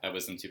at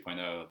Wisdom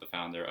 2.0, the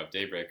founder of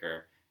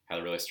Daybreaker, had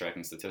a really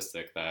striking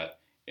statistic that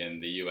in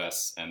the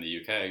US and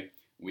the UK,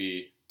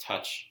 we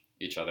touch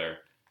each other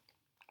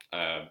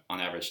on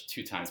average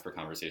 2 times per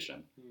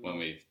conversation when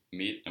we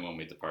meet and when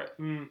we depart.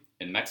 In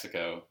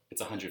Mexico,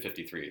 it's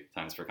 153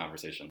 times per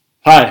conversation.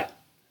 Hi,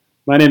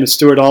 my name is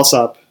Stuart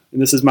Alsop,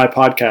 and this is my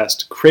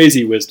podcast,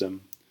 Crazy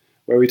Wisdom,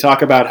 where we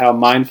talk about how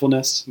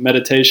mindfulness,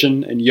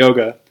 meditation, and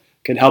yoga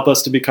can help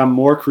us to become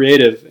more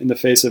creative in the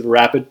face of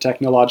rapid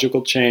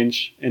technological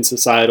change and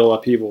societal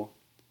upheaval.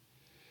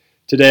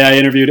 Today I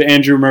interviewed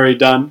Andrew Murray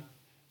Dunn,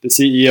 the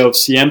CEO of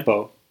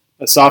Siempo,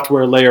 a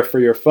software layer for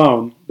your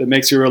phone that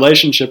makes your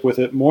relationship with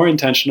it more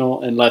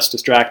intentional and less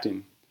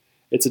distracting.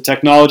 It's a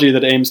technology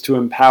that aims to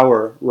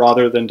empower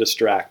rather than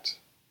distract.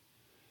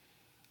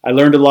 I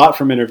learned a lot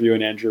from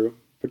interviewing Andrew,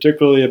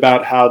 particularly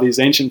about how these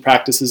ancient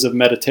practices of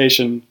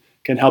meditation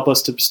can help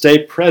us to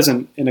stay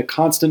present in a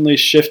constantly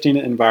shifting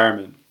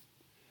environment.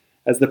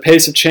 As the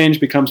pace of change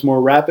becomes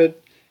more rapid,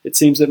 it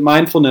seems that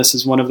mindfulness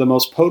is one of the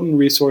most potent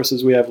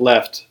resources we have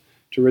left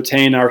to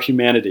retain our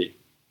humanity.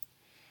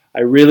 I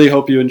really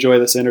hope you enjoy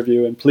this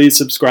interview, and please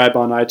subscribe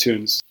on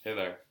iTunes. Hey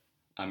there,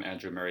 I'm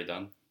Andrew Murray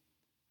Dunn.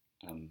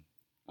 I'm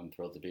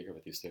thrilled to be here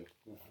with you, Stu.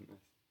 And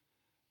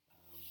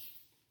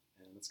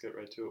let's get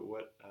right to it.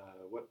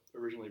 What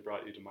originally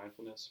brought you to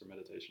mindfulness or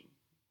meditation?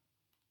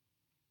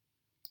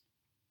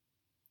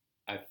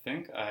 I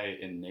think I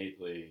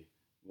innately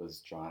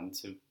was drawn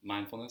to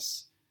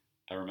mindfulness.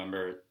 I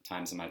remember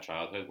times in my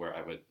childhood where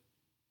I would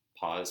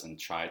pause and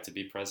try to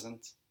be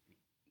present,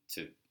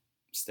 to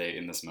stay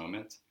in this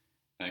moment.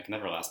 And it can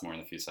never last more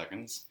than a few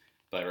seconds,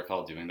 but I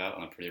recall doing that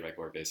on a pretty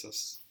regular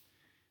basis.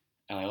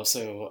 And I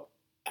also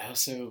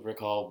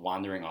recall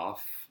wandering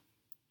off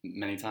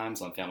many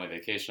times on family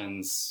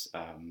vacations,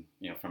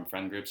 from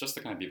friend groups, just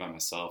to kind of be by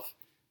myself.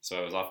 So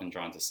I was often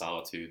drawn to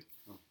solitude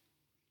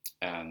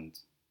and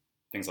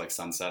things like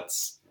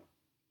sunsets.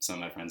 Some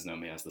of my friends know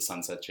me as the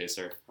sunset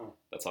chaser.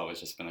 That's always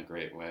just been a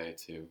great way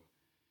to,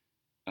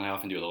 and I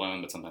often do it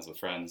alone, but sometimes with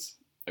friends,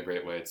 a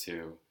great way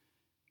to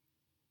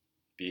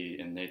be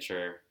in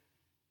nature,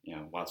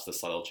 watch the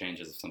subtle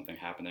changes of something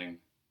happening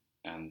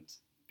and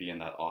be in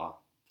that awe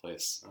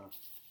place.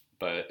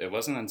 But it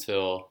wasn't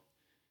until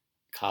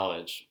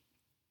college,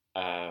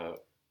 a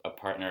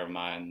partner of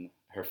mine,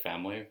 her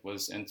family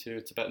was into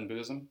Tibetan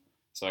Buddhism.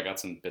 So I got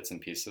some bits and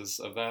pieces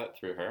of that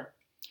through her.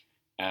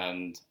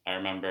 And I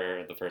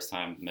remember the first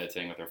time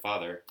meditating with her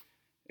father,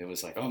 it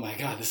was like, oh my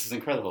God, this is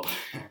incredible.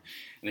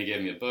 And he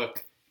gave me a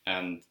book,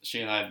 and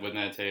she and I would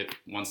meditate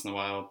once in a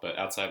while, but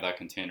outside of that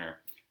container,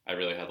 I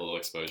really had little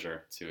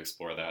exposure to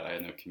explore that. I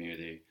had no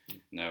community,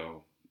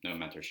 no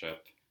mentorship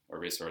or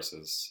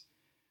resources.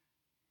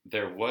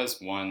 There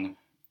was one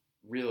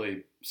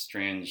really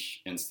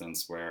strange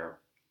instance where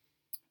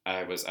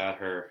I was at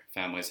her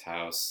family's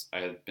house. I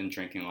had been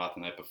drinking a lot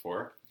the night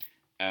before,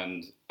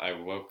 and I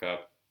woke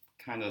up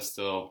kind of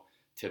still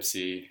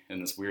tipsy in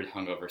this weird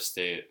hungover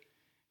state,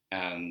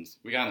 and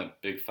we got in a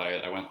big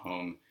fight. I went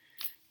home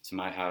to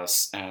my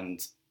house,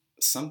 and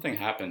something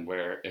happened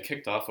where it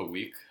kicked off a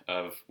week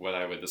of what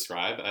I would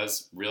describe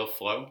as real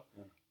flow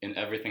in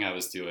everything I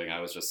was doing. I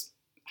was just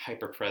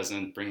hyper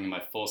present, bringing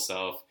my full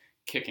self,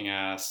 kicking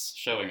ass,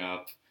 showing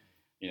up,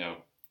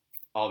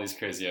 all these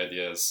crazy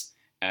ideas,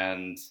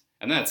 and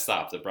then it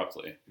stopped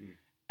abruptly.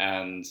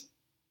 And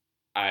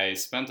I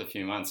spent a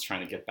few months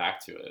trying to get back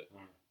to it.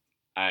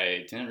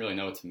 I didn't really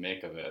know what to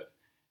make of it.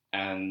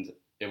 And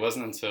it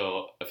wasn't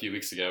until a few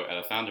weeks ago at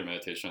a founder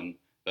meditation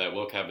that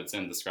Will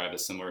Kabat-Zinn described a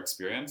similar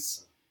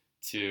experience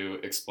to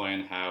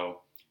explain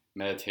how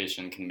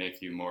meditation can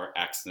make you more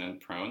accident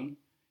prone.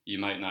 You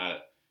might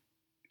not,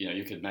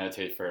 you could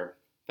meditate for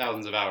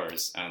thousands of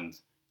hours and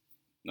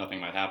nothing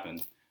might happen,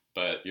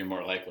 but you're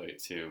more likely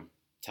to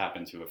tap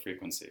into a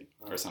frequency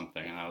or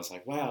something. And I was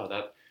like, wow,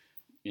 that,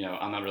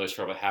 I'm not really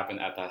sure what happened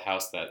at that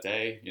house that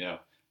day.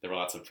 There were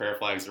lots of prayer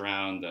flags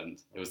around, and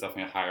it was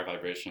definitely a higher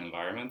vibration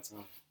environment.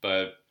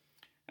 But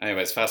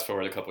anyways, fast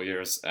forward a couple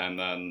years, and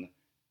then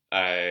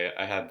I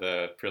had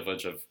the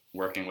privilege of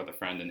working with a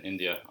friend in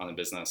India on a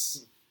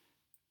business.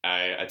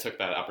 I took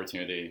that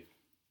opportunity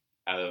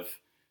out of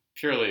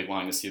purely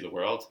wanting to see the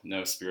world,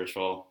 no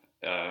spiritual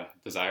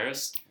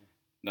desires.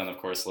 Then, of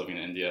course, living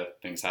in India,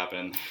 things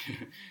happen.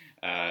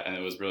 And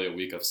it was really a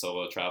week of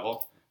solo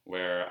travel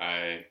where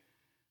I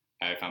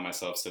found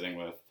myself sitting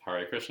with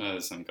Hare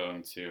Krishnas and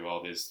going to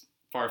all these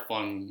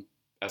far-flung,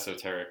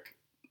 esoteric,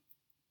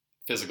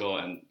 physical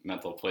and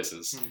mental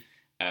places.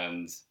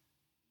 And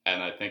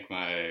I think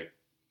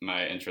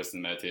my interest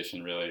in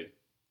meditation really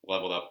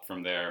leveled up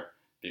from there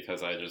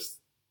because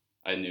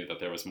I knew that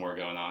there was more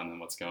going on than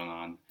what's going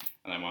on,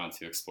 and I wanted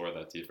to explore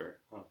that deeper.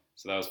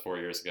 So that was 4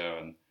 years ago,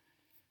 and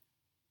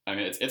I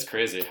mean, it's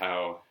crazy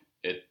how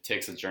it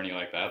takes a journey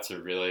like that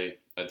to really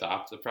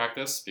adopt the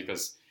practice,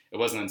 because it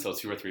wasn't until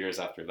 2 or 3 years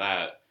after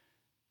that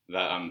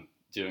I'm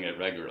doing it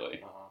regularly.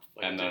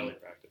 Like and daily then,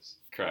 practice.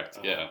 Correct,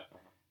 yeah.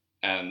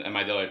 And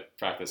my daily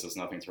practice is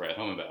nothing to write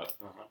home about.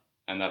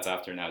 And that's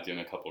after now doing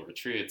a couple of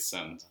retreats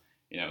and,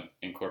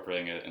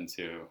 incorporating it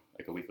into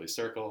like a weekly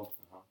circle.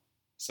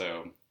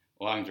 So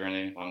A long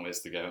journey, long ways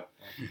to go.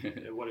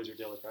 What is your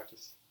daily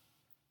practice?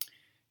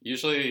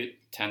 Usually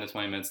 10 to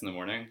 20 minutes in the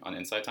morning on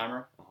Insight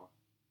Timer.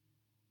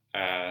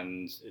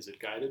 And is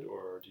it guided,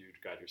 or do you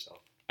guide yourself?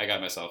 I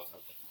guide myself.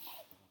 Okay.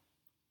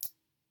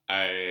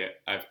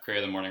 I've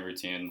created a morning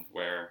routine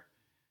where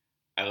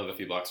I live a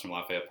few blocks from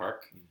Lafayette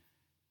Park,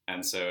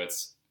 and so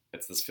it's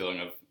this feeling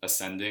of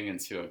ascending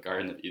into a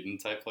Garden of Eden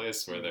type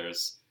place where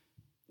there's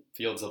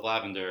fields of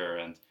lavender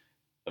and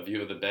a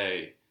view of the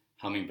bay,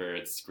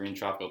 hummingbirds, green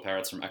tropical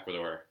parrots from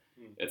Ecuador.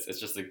 It's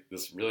just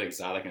this really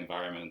exotic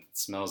environment. It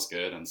smells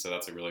good, and so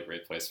that's a really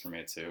great place for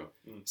me to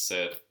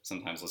sit,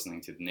 sometimes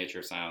listening to the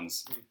nature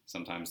sounds,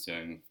 sometimes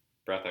doing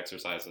breath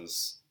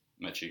exercises,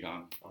 my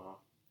Qigong.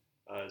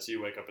 So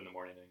you wake up in the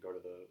morning and go to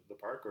the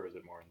park, or is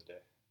it more in the day,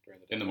 during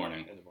the day? In the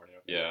morning. In the morning,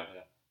 okay. Yeah.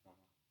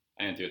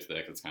 I didn't do it today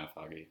because it's kind of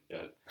foggy,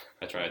 but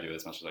I try to do it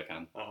as much as I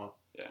can.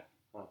 Yeah.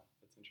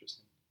 That's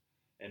interesting.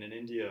 And in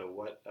India,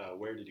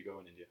 where did you go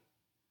in India?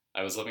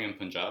 I was living in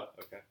Punjab.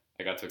 Okay.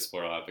 I got to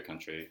explore a lot of the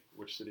country.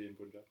 Which city in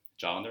Punjab?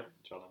 Jalandhar.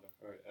 All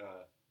right.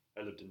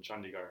 I lived in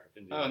Chandigarh,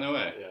 India. Oh, no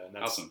way. Yeah, and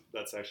awesome.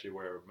 That's actually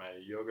where my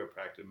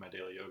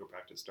daily yoga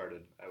practice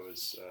started. I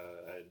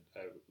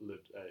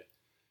lived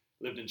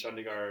in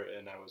Chandigarh,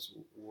 and I was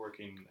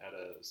working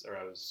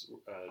I was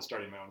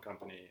starting my own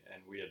company,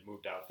 and we had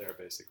moved out there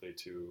basically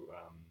to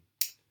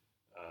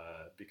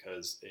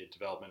because a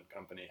development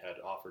company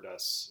had offered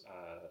us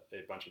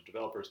a bunch of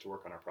developers to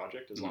work on our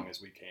project as long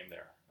as we came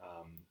there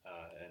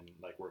and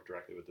work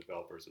directly with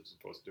developers as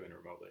opposed to doing it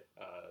remotely.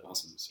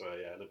 Awesome. So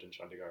I lived in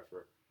Chandigarh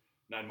for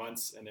 9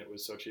 months, and it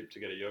was so cheap to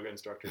get a yoga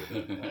instructor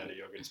that I had a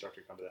yoga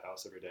instructor come to the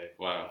house every day.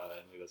 Wow.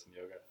 And lead us in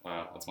yoga.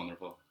 Wow, that's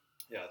wonderful.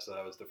 Yeah, so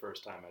that was the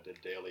first time I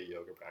did daily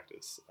yoga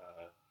practice.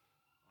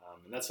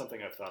 And that's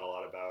something I've thought a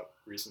lot about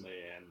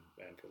recently and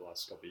for the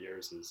last couple of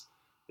years is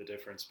the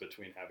difference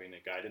between having a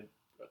guided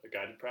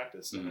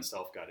practice and a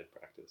self-guided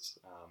practice.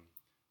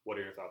 What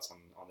are your thoughts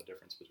on the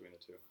difference between the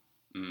two?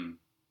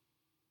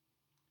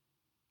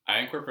 I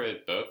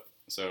incorporate both.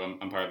 So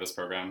I'm part of this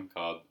program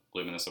called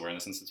Luminous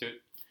Awareness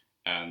Institute,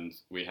 and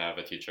we have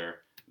a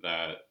teacher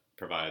that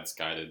provides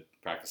guided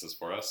practices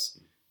for us.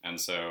 And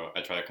so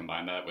I try to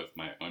combine that with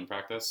my own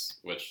practice,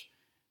 which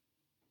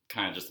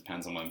kind of just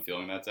depends on what I'm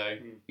feeling that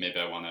day. Maybe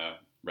I want to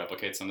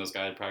replicate some of those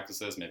guided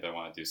practices. Maybe I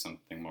want to do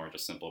something more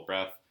just simple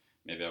breath.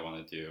 Maybe I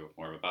want to do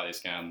more of a body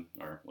scan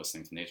or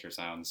listening to nature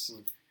sounds.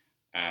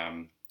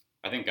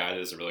 I think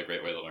guided is a really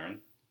great way to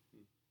learn,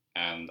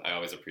 and I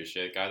always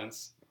appreciate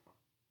guidance.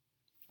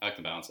 I like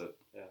to balance it.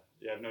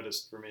 Yeah, I've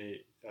noticed for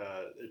me,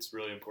 it's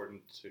really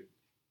important to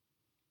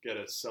get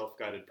a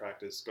self-guided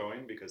practice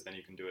going because then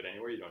you can do it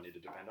anywhere. You don't need to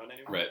depend on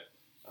anyone. Right.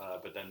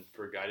 But then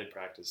for guided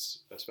practice,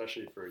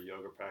 especially for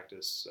yoga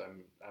practice,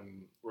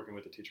 I'm working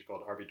with a teacher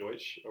called Harvey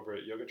Deutsch over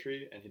at Yoga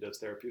Tree, and he does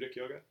therapeutic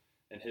yoga.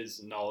 And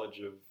his knowledge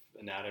of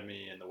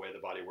anatomy and the way the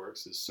body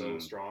works is so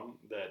strong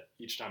that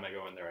each time I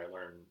go in there, I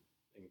learn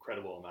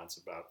incredible amounts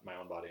about my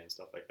own body and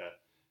stuff like that.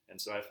 And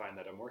so I find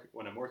that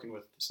when I'm working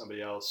with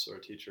somebody else or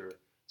a teacher,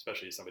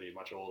 especially somebody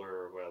much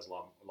older or who has a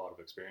lot of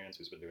experience,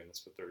 who's been doing this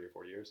for 30 or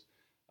 40 years,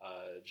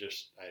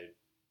 I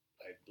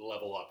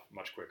level up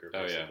much quicker,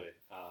 basically.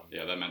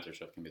 Yeah, that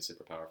mentorship can be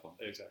super powerful.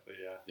 Exactly,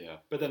 yeah.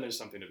 But then there's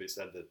something to be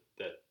said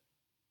that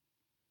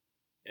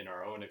in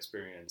our own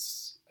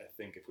experience, I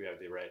think if we have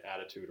the right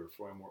attitude or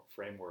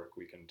framework,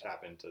 we can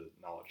tap into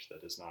knowledge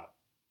that is not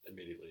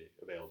immediately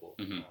available.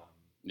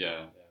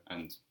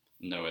 And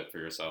know it for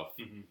yourself.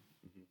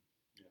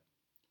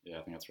 Yeah,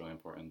 I think that's really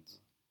important.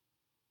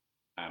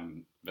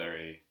 I'm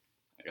very,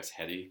 I guess,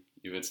 heady,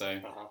 you would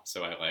say.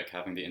 So I like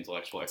having the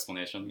intellectual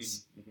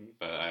explanations,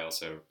 but I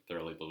also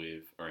thoroughly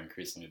believe, or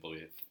increasingly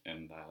believe,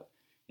 in that,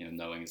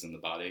 knowing is in the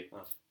body,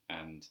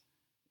 and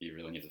you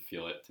really need to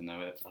feel it to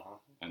know it.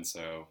 And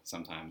so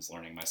sometimes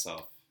learning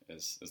myself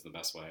is the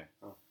best way.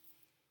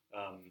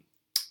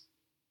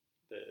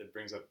 It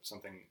brings up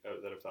something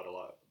that I've thought a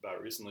lot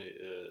about recently.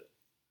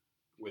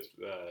 With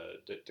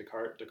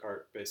Descartes.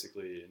 Descartes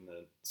basically in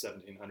the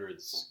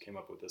 1700s came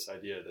up with this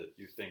idea that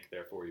you think,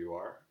 therefore you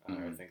are,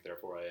 or think,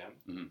 therefore I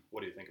am.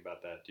 What do you think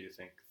about that? Do you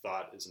think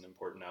thought is an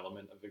important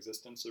element of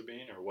existence or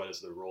being, or what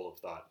is the role of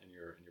thought in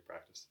your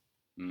practice?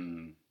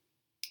 In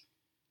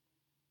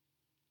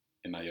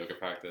my yoga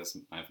practice,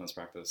 mindfulness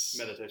practice,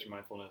 meditation,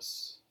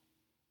 mindfulness,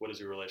 what is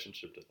your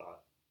relationship to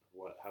thought?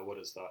 What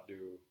does thought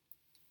do?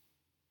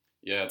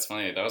 Yeah, it's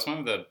funny. That was one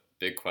of the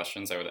big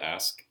questions I would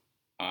ask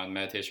on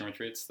meditation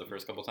retreats the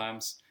first couple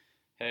times.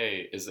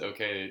 Hey, is it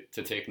okay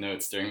to take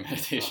notes during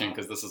meditation?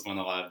 Because this is when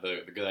a lot of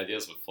the good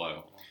ideas would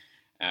flow.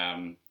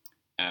 And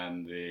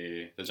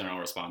the general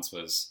response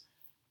was,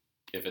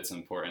 if it's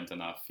important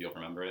enough, you'll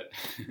remember it.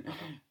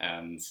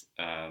 And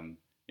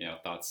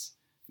thoughts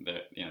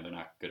that they're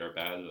not good or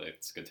bad.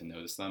 It's good to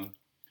notice them.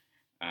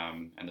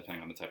 And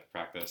depending on the type of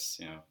practice,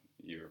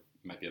 you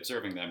might be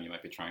observing them. You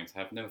might be trying to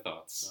have no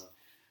thoughts.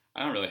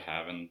 I don't really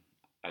have an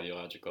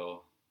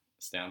ideological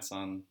stance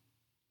on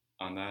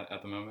that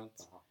at the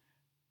moment.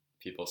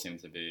 People seem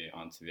to be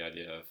onto the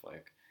idea of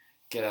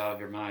get out of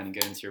your mind and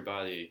get into your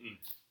body.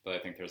 But I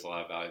think there's a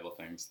lot of valuable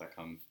things that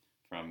come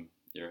from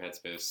your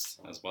headspace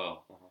as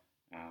well.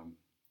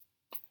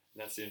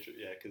 That's the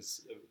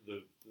because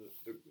the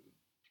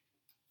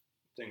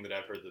thing that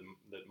I've heard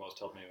that most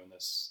helped me in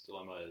this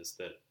dilemma is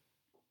that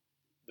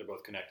they're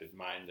both connected.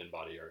 Mind and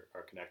body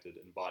are connected,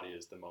 and body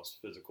is the most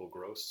physical,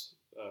 gross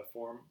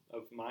form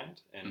of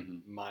mind,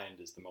 and mind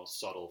is the most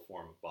subtle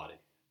form of body.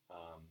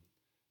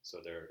 So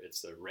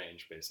it's the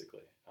range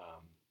basically.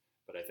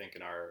 But I think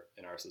in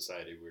our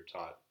society we're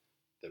taught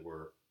that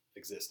we're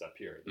exist up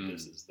here. That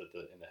this is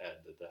in the head.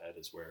 That the head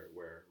is where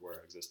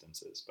our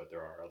existence is. But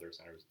there are other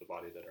centers of the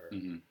body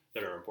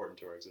that are important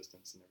to our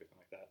existence and everything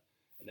like that.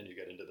 And then you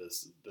get into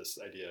this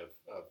idea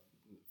of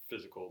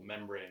physical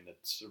membrane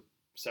that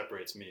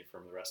separates me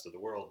from the rest of the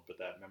world, but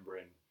that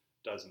membrane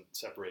doesn't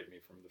separate me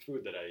from the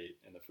food that I eat,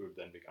 and the food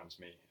then becomes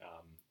me,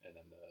 and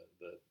then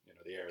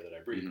the air that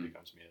I breathe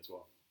becomes me as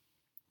well.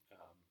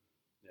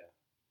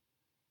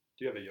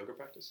 Do you have a yoga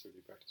practice, or do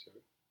you practice yoga?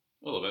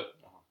 A little bit.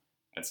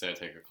 I'd say I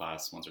take a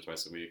class once or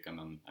twice a week, and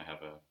then I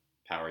have a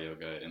power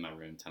yoga in my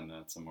room 10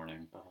 minutes a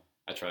morning.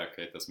 I try to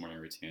create this morning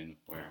routine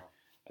where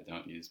I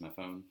don't use my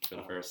phone for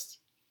the first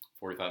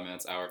 45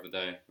 minutes, hour of the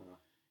day,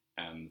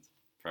 and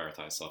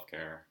prioritize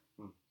self-care,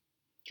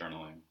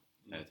 journaling,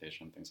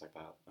 meditation, things like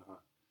that.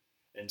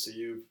 And so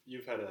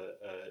you've had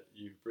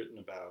you've written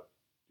about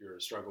your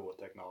struggle with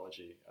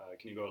technology.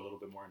 Can you go a little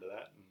bit more into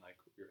that and like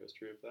your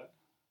history of that?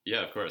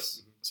 Yeah, of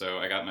course. So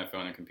I got my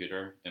phone and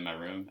computer in my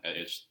room at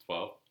age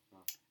 12,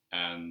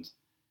 and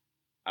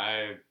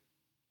I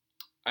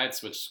had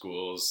switched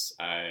schools.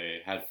 I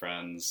had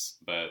friends,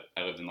 but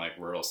I lived in like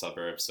rural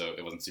suburbs, so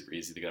it wasn't super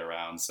easy to get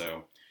around.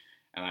 So,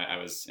 and I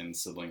was in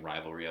sibling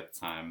rivalry at the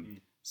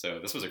time. So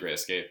this was a great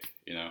escape,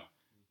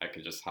 I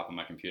could just hop on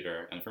my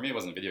computer. And for me, it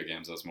wasn't video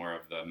games. It was more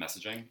of the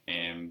messaging.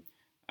 And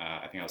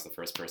I think I was the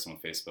first person on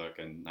Facebook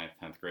in 9th,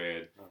 10th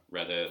grade,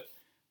 Reddit.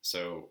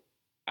 So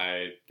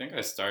I think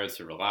I started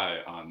to rely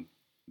on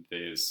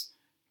these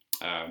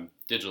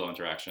digital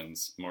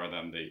interactions more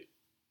than the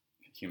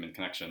human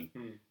connection,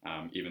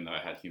 even though I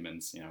had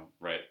humans,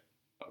 right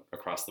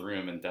across the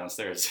room and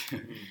downstairs.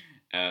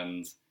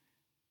 And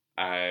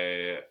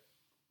I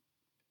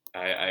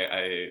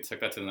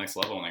took that to the next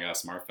level when I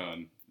got a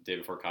smartphone the day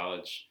before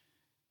college.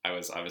 I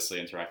was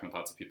obviously interacting with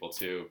lots of people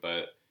too,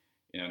 but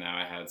now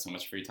I had so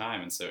much free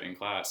time, and so in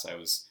class I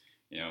was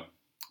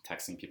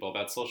texting people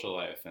about social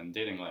life and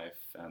dating life,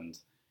 and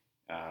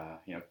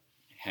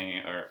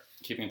hanging or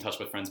keeping in touch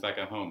with friends back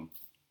at home.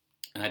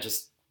 And I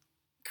just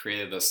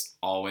created this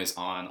always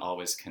on,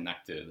 always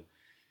connected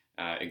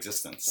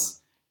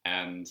existence.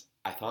 And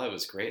I thought it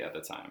was great at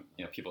the time.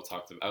 People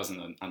talked about, I was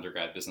in an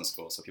undergrad business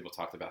school, so people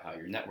talked about how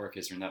your network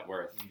is your net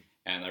worth.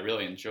 And I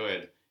really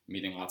enjoyed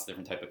meeting lots of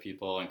different type of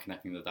people and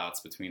connecting the dots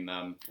between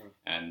them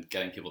and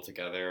getting people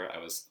together. I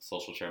was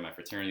social chair of my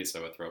fraternity, so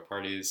I would throw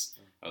parties.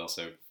 I would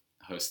also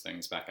host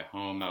things back at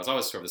home. I was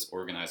always sort of this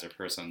organizer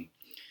person.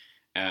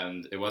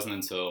 And it wasn't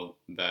until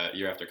that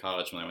year after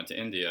college when I went to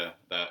India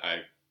that I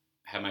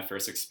had my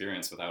first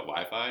experience without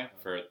Wi-Fi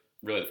for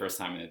really the first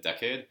time in a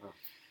decade.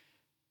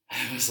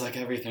 It was like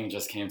everything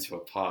just came to a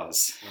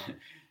pause.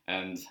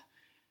 And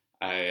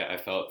I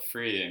felt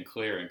free and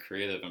clear and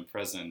creative and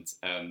present.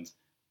 And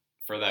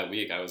for that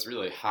week, I was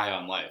really high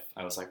on life.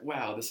 I was like,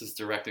 wow, this is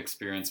direct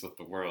experience with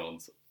the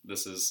world.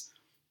 This is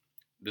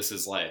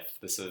life.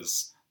 This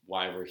is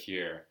why we're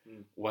here.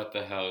 What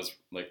the hell is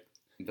like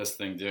this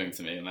thing doing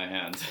to me in my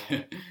hand?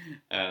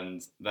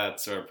 And that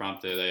sort of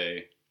prompted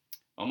a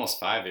almost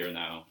 5-year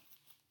now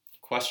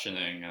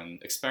questioning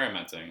and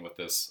experimenting with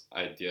this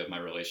idea of my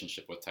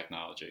relationship with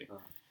technology,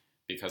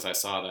 because I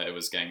saw that it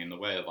was getting in the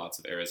way of lots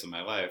of areas of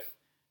my life,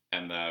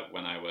 and that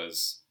when I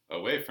was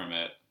away from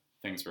it,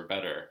 things were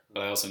better,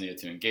 but I also needed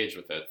to engage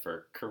with it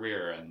for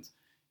career and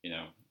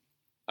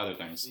other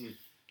things.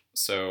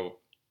 So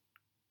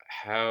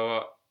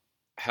how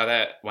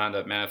that wound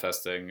up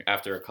manifesting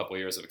after a couple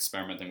years of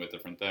experimenting with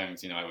different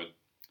things,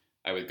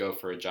 I would go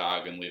for a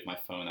jog and leave my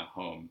phone at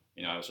home.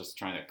 I was just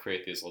trying to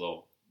create these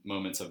little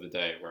moments of the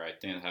day where I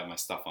didn't have my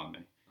stuff on me.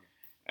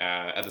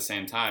 At the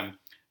same time,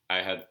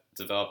 I had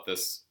developed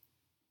this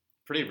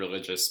pretty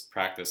religious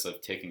practice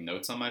of taking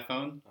notes on my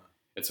phone.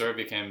 It sort of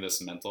became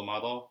this mental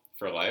model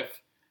for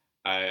life.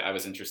 I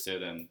was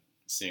interested in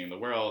seeing the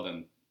world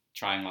and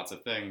trying lots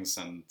of things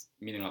and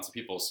meeting lots of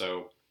people.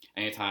 So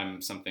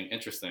anytime something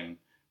interesting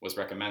was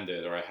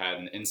recommended, or I had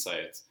an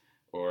insight,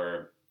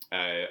 or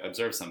I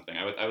observed something,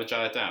 I would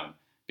jot it down,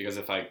 because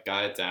if I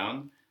got it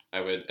down, I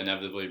would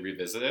inevitably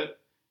revisit it,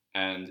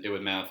 and it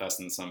would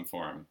manifest in some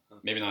form.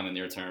 Maybe not in the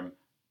near term,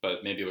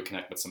 but maybe it would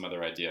connect with some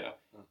other idea,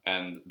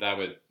 and that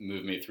would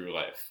move me through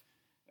life,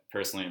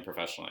 personally and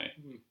professionally.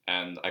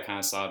 And I kind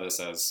of saw this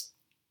as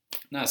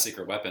not a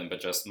secret weapon, but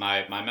just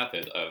my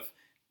method of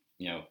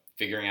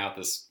figuring out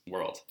this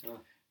world.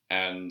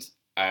 And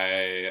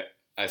I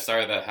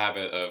started that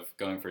habit of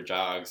going for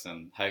jogs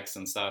and hikes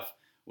and stuff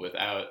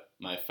without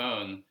my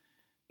phone.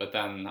 But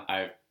then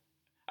I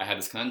had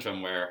this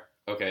conundrum where,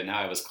 okay, now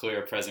I was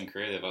clear, present,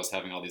 creative. I was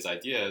having all these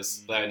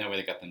ideas, but I had no way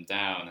to get them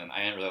down. And I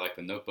didn't really like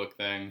the notebook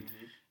thing.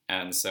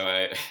 And so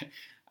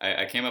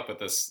I came up with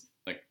this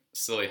like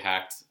silly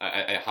hacked.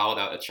 I hollowed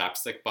out a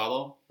chapstick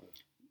bottle,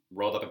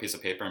 rolled up a piece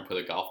of paper, and put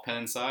a golf pen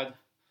inside.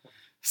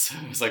 So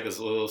it was like this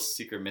little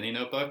secret mini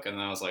notebook, and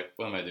then I was like,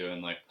 "What am I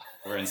doing? Like,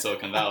 we're in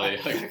Silicon Valley.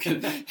 Like,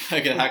 I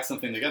could hack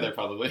something together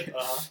probably."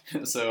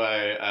 So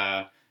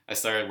I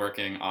started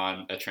working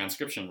on a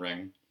transcription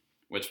ring,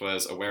 which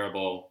was a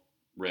wearable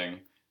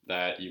ring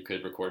that you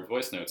could record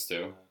voice notes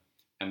to,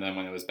 and then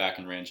when it was back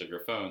in range of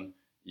your phone,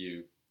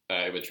 you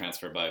it would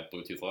transfer by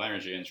Bluetooth Low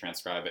Energy and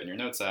transcribe it in your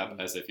Notes app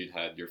as if you'd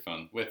had your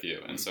phone with you.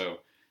 And so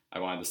I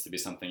wanted this to be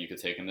something you could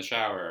take in the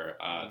shower,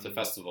 to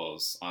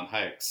festivals, on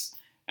hikes,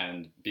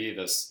 and be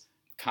this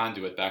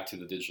conduit back to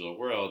the digital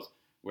world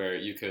where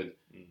you could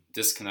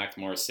disconnect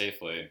more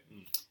safely.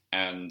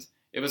 And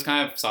it was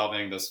kind of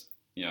solving this,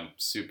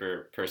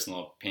 super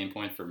personal pain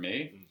point for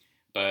me.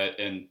 But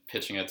in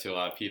pitching it to a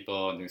lot of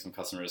people and doing some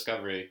customer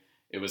discovery,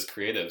 it was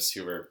creatives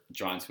who were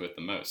drawn to it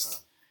the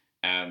most.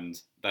 And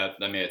that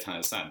made a ton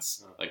of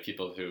sense. Like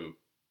people who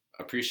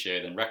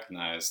appreciate and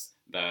recognize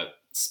that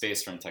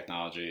space from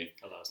technology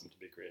allows them to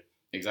be creative.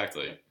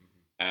 Exactly.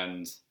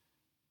 And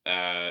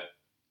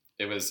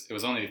it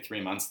was only 3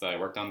 months that I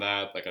worked on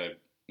that. Like I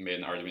made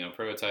an Arduino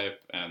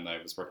prototype and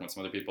I was working with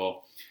some other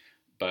people,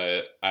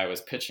 but I was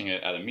pitching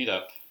it at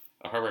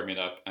a hardware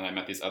meetup, and I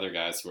met these other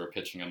guys who were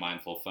pitching a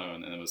mindful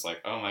phone, and it was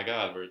like, oh my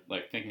God, we're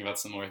like thinking about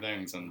similar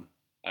things, and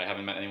I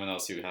haven't met anyone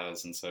else who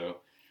has, and so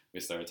we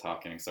started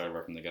talking, started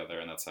working together,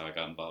 and that's how I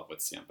got involved with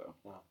Siempo.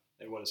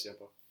 And what is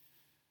Siempo?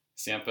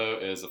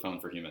 Siempo is a phone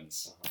for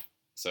humans.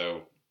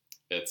 So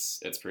it's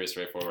pretty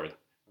straightforward.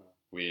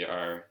 We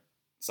are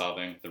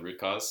solving the root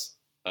cause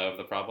of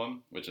the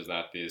problem, which is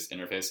that these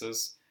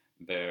interfaces,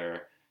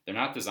 they're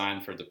not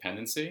designed for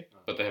dependency,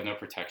 but they have no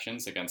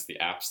protections against the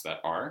apps that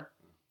are.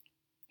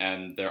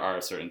 And there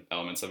are certain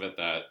elements of it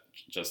that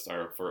just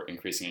are for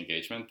increasing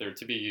engagement. They're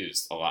to be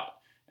used a lot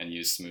and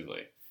used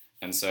smoothly.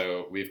 And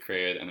so we've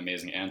created an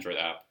amazing Android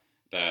app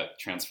that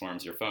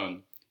transforms your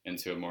phone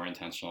into a more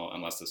intentional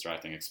and less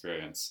distracting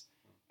experience.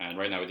 And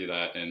right now we do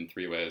that in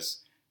 3 ways.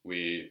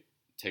 We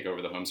take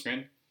over the home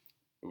screen,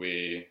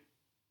 we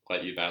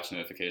let you batch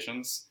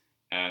notifications,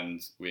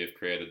 and we have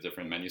created a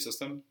different menu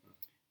system.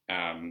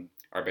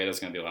 Our beta is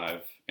going to be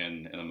live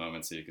in a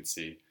moment, so you could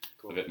see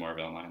a bit more of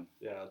it online.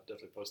 Yeah, I'll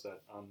definitely post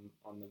that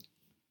on the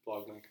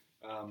blog link.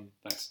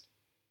 Thanks.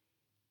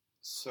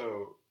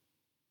 So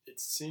it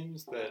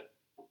seems that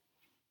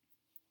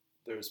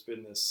there's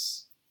been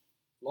this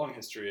long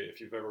history. If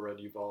you've ever read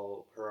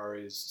Yuval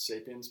Harari's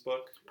 *Sapiens*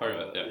 book, part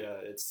of it, yeah. Yeah,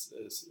 it's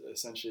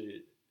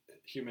essentially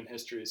human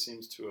history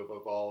seems to have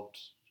evolved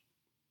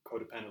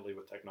codependently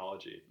with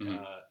technology,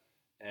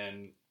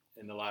 and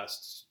in the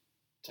last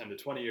 10 to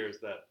 20 years,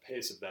 that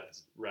pace of that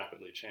has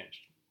rapidly changed.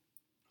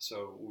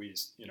 So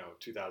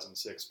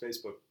 2006,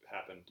 Facebook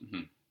happened.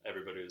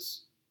 Everybody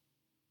was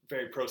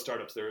very pro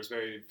startups. There was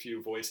very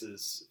few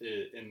voices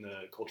in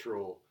the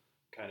cultural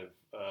kind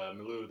of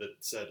milieu that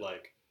said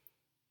like,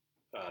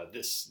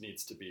 this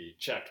needs to be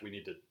checked. We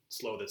need to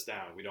slow this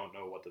down. We don't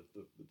know what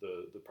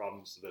the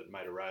problems that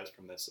might arise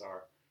from this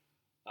are.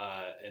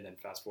 And then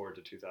fast forward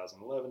to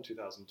 2011,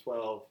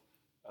 2012.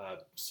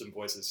 Some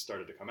voices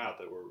started to come out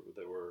that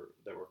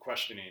were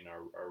questioning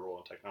our role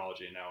in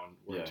technology. And now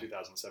we're in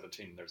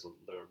 2017. There's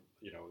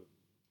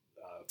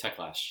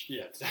Techlash.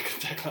 Yeah,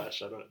 Techlash.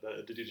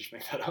 Did you just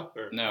make that up?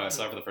 Or? No, I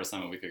saw it for the first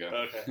time a week ago.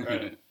 Okay,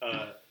 right.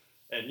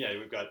 And yeah,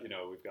 we've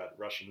got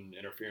Russian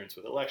interference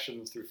with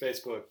elections through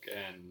Facebook,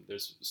 and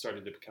there's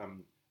starting to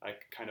become a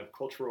kind of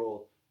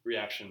cultural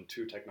reaction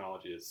to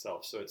technology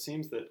itself. So it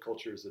seems that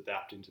culture is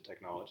adapting to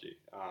technology.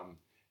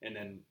 And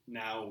then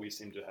now we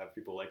seem to have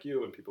people like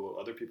you and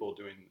other people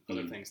doing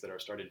other things that are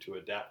starting to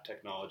adapt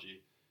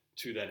technology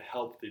to then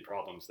help the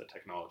problems that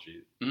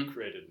technology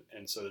created.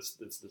 And so it's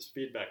this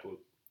feedback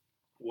loop.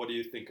 What do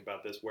you think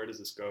about this? Where does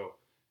this go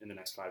in the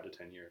next 5 to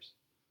 10 years?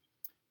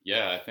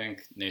 Yeah, I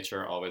think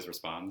nature always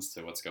responds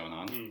to what's going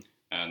on.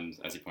 And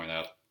as you pointed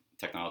out,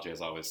 technology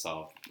has always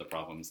solved the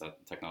problems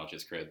that technology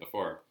has created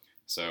before.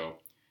 So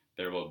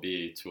there will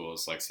be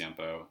tools like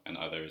Siempo and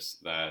others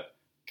that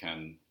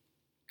can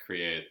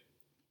create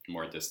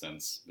more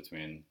distance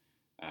between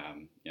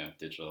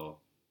digital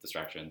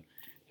distraction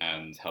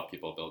and help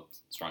people build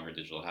stronger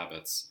digital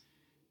habits.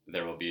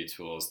 There will be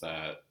tools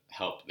that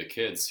help the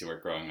kids who are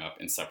growing up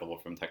inseparable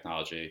from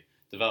technology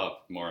develop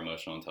more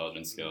emotional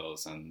intelligence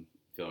skills and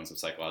feelings of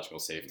psychological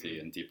safety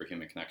and deeper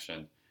human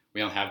connection. We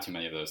don't have too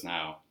many of those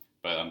now,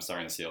 but I'm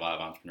starting to see a lot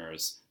of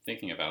entrepreneurs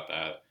thinking about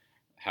that.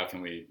 How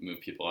can we move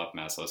people up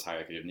Maslow's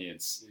hierarchy of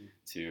needs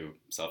to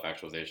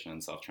self-actualization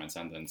and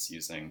self-transcendence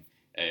using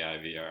AI,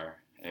 VR,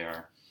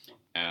 AR?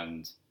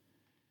 And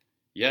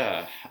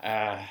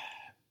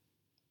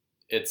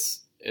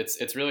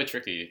it's really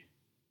tricky.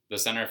 The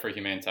Center for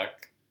Humane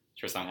Tech,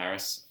 Tristan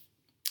Harris,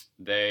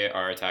 they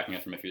are attacking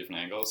it from a few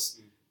different angles.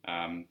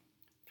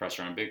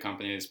 Pressure on big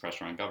companies,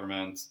 pressure on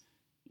government,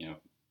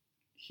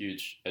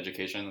 huge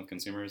education of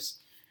consumers.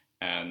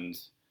 And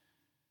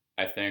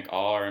I think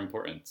all are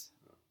important.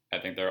 I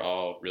think they're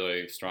all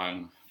really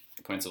strong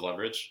points of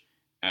leverage.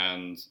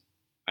 And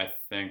I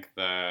think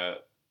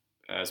that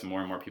as more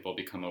and more people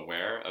become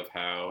aware of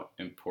how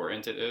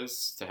important it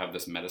is to have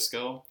this meta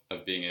skill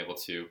of being able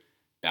to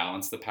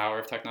balance the power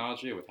of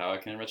technology with how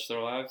it can enrich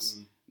their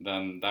lives,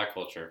 then that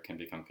culture can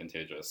become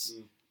contagious.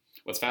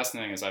 What's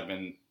fascinating is I've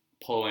been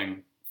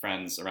polling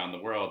friends around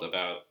the world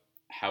about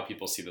how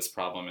people see this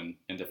problem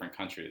in different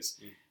countries.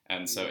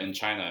 And so in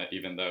China,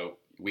 even though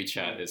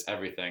WeChat is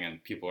everything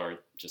and people are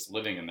just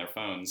living in their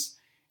phones,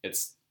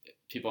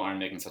 people aren't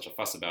making such a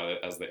fuss about it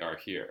as they are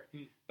here.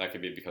 That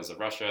could be because of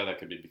Russia. That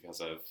could be because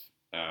of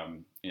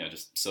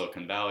just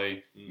Silicon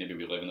Valley. Maybe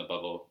we live in a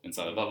bubble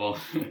inside a bubble.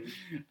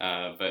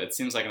 But it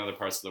seems like in other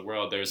parts of the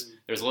world, there's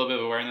a little bit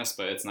of awareness,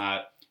 but it's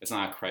not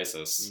a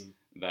crisis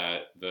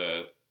that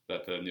the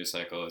news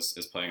cycle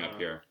is playing up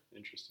here.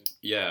 Interesting.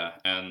 Yeah,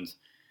 and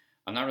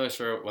I'm not really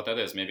sure what that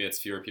is. Maybe it's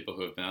fewer people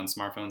who have been on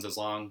smartphones as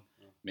long.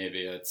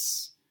 Maybe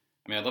it's.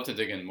 I mean, I'd love to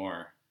dig in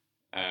more.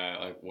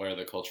 Like, what are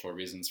the cultural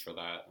reasons for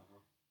that?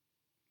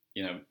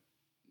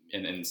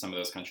 In some of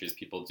those countries,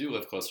 people do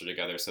live closer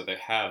together, so they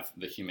have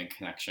the human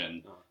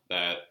connection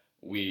that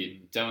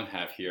we don't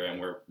have here,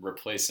 and we're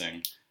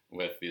replacing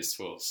with these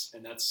tools.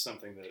 And that's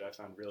something that I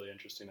found really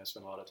interesting. I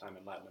spent a lot of time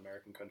in Latin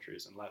American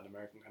countries, and Latin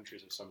American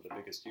countries are some of the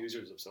biggest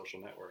users of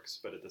social networks,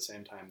 but at the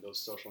same time, those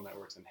social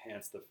networks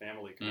enhance the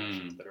family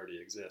connections that already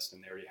exist,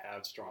 and they already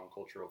have strong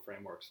cultural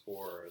frameworks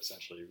for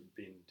essentially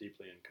being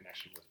deeply in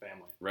connection with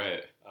family.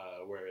 Right.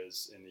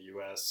 Whereas in the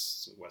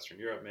US, Western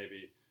Europe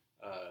maybe,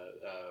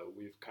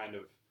 we've kind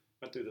of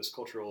went through this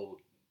cultural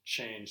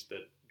change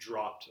that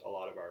dropped a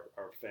lot of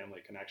our family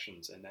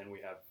connections, and then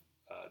we have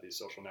these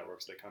social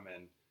networks that come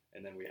in,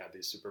 and then we have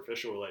these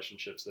superficial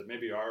relationships that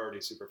maybe are already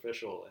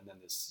superficial, and then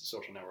this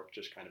social network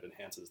just kind of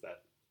enhances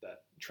that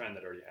trend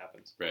that already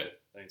happens. Right.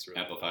 I think it's really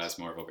amplifies nice.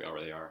 more of what we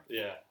already are.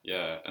 Yeah.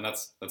 Yeah, and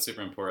that's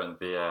super important.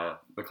 The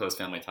close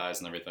family ties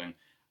and everything.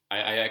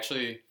 I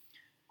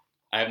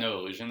have no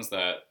illusions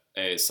that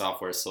a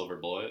software silver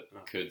bullet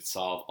could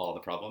solve all the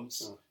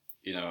problems.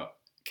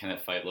 Can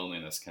it fight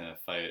loneliness? Can it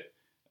fight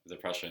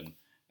depression?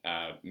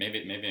 Maybe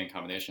in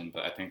combination,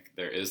 but I think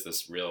there is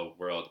this real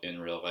world in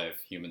real life,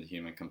 human to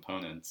human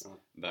component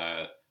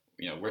that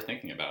we're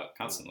thinking about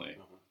constantly,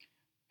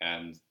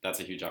 and that's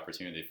a huge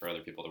opportunity for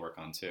other people to work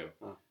on too.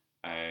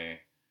 I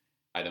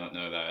don't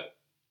know that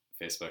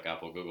Facebook,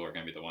 Apple, Google are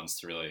going to be the ones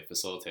to really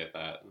facilitate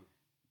that,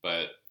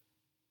 but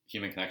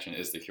human connection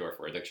is the cure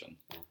for addiction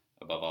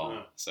above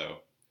all. So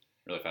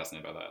really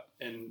fascinated by that.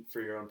 And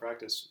for your own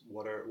practice,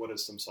 what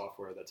is some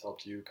software that's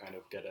helped you kind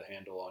of get a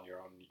handle on your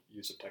own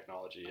use of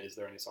technology? Is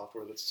there any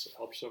software that's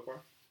helped so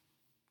far?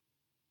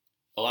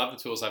 A lot of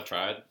the tools I've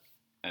tried,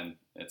 and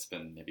it's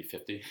been maybe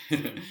 50,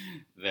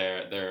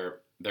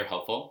 they're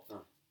helpful.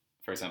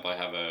 For example, I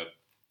have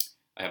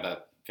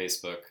that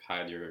Facebook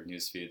hide your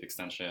newsfeed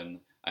extension.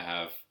 I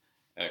have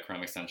a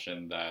Chrome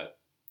extension that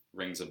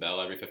rings a bell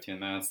every 15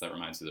 minutes that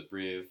reminds you to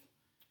breathe.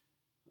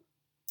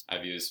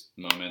 I've used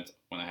Moment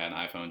when I had an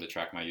iPhone to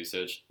track my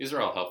usage. These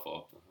are all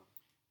helpful.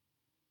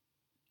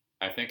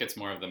 I think it's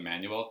more of the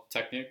manual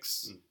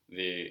techniques,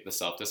 the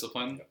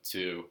self-discipline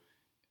to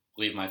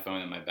leave my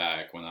phone in my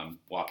bag when I'm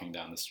walking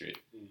down the street.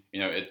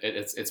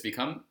 It's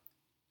become,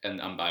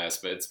 and I'm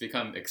biased, but it's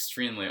become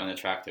extremely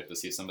unattractive to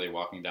see somebody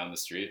walking down the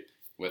street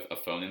with a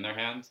phone in their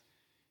hand.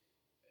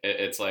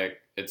 It's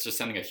just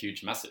sending a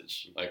huge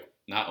message. Like,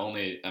 not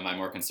only am I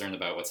more concerned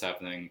about what's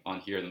happening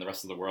on here than the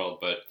rest of the world,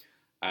 but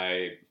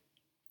I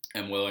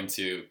am willing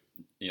to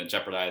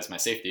jeopardize my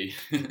safety.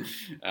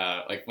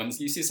 Like, when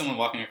you see someone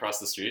walking across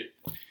the street,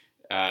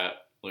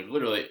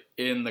 literally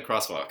in the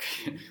crosswalk,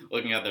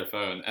 looking at their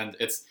phone, and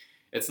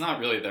it's not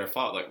really their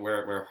fault. Like,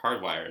 we're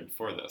hardwired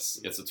for this.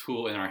 It's a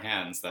tool in our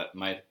hands that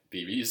might be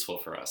useful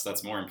for us.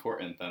 That's more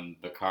important than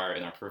the car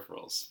in our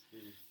peripherals.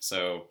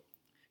 So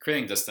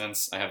creating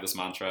distance, I have this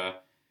mantra: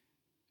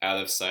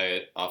 out of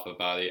sight, off of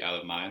body, out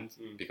of mind,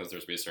 because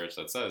there's research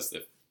that says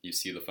if you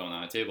see the phone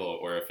on a table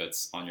or if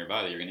it's on your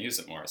body, you're going to use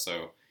it more.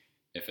 So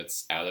if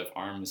it's out of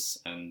arms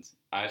and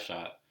eye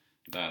shot,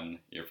 then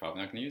you're probably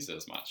not going to use it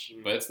as much.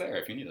 But it's there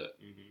if you need it.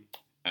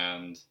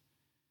 And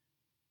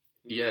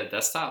yeah,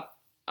 desktop.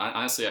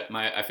 Honestly,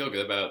 I feel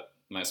good about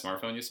my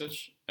smartphone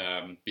usage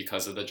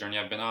because of the journey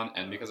I've been on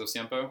and because of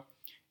Siempo.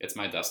 It's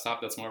my desktop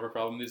that's more of a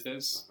problem these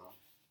days.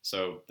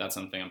 So that's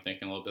something I'm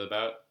thinking a little bit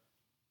about.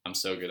 I'm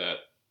so good at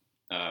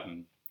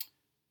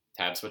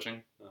tab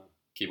switching,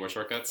 keyboard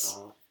shortcuts.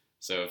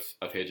 So if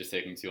a page is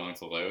taking too long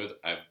to load,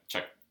 I've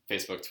checked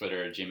Facebook,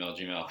 Twitter, Gmail.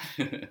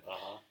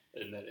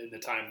 In the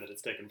time that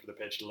it's taken for the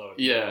page to load.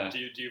 Yeah. Do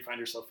you find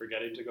yourself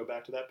forgetting to go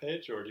back to that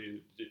page, or do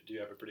you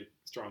have a pretty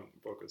strong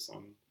focus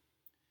on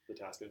the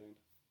task at hand?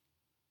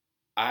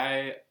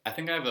 I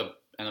think I have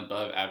an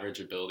above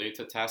average ability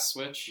to task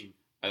switch.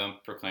 I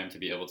don't proclaim to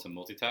be able to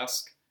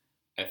multitask.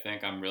 I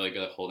think I'm really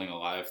good at holding a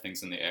lot of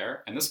things in the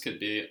air, and this could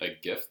be a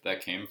gift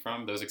that came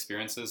from those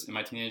experiences in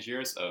my teenage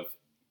years of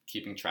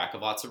keeping track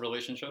of lots of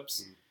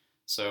relationships.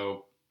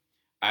 So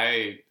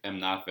I am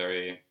not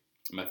very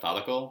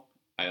methodical.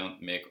 I don't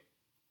make,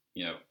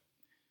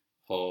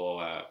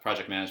 whole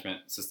project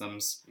management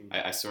systems.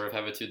 I sort of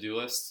have a to-do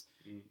list,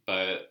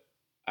 but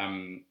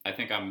I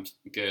think I'm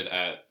good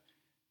at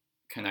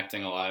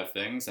connecting a lot of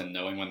things and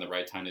knowing when the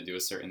right time to do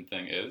a certain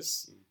thing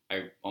is.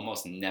 I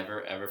almost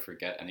never ever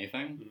forget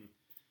anything.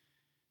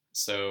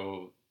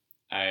 So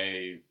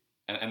and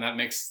that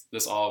makes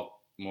this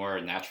all more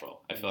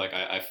natural. I feel like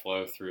I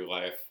flow through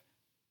life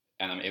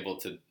and I'm able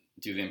to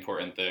do the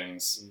important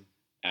things.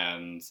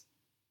 And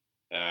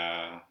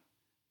I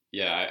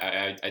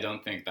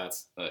don't think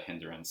that's a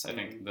hindrance. I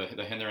think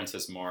the hindrance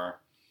is more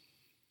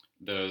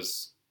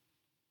those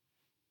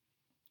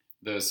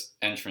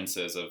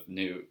entrances of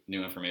new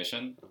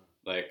information.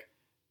 Like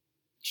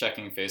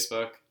checking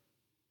Facebook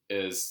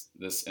is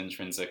this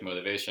intrinsic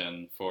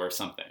motivation for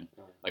something.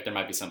 Like there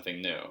might be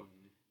something new.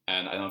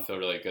 And I don't feel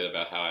really good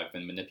about how I've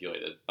been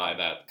manipulated by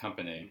that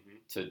company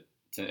to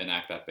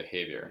enact that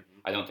behavior.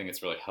 I don't think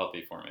it's really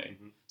healthy for me.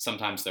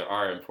 Sometimes there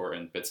are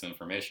important bits of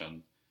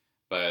information,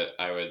 but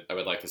I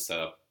would like to set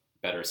up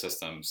better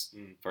systems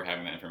for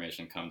having that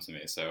information come to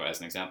me. So as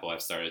an example,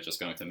 I've started just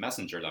going to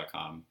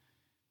messenger.com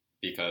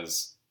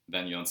because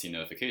then you don't see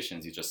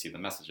notifications, you just see the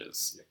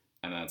messages. Yep.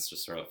 And then it's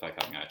just sort of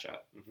like having iChat.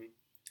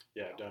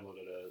 Yeah, I've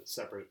downloaded a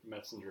separate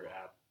messenger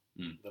app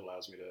that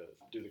allows me to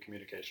do the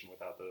communication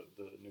without the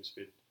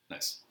newsfeed.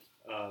 Nice.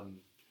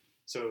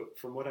 So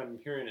from what I'm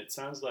hearing, it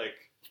sounds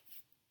like,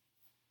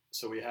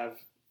 so we have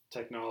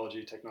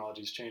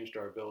technology's changed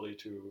our ability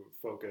to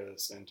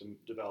focus and to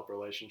develop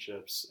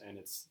relationships, and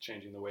it's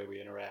changing the way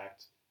we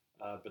interact.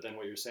 But then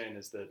what you're saying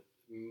is that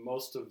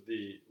most of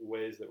the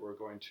ways that we're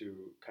going to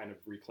kind of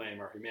reclaim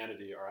our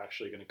humanity are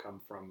actually going to come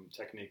from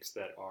techniques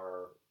that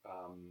are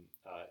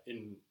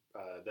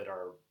that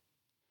are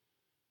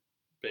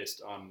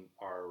based on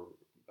our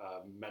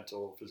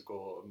mental,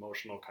 physical,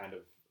 emotional kind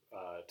of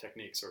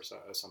techniques or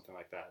something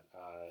like that.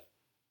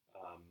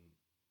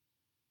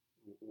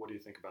 What do you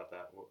think about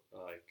that?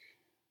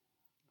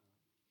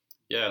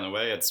 Yeah, in a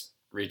way, it's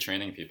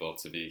retraining people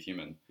to be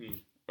human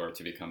or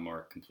to become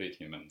more complete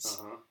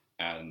humans.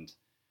 And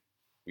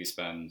we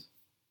spend,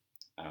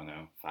 I don't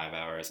know, 5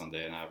 hours on a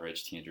day on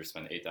average. Teenagers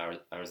spend 8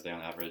 hours a day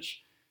on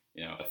average.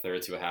 A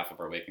third to a half of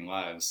our waking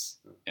lives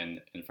in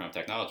front of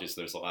technology.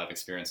 So there's a lot of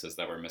experiences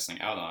that we're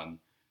missing out on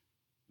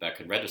that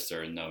could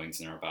register in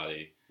knowings in our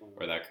body,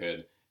 or that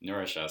could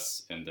nourish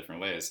us in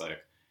different ways.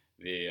 Like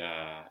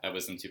at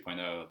Wisdom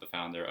 2.0, the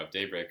founder of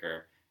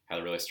Daybreaker had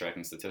a really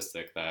striking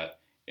statistic that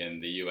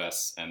in the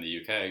US and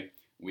the UK,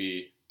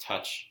 we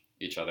touch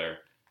each other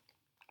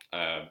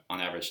on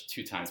average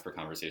 2 times per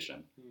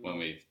conversation when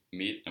we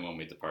meet and when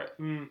we depart.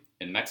 In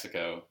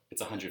Mexico,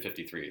 it's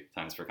 153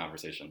 times per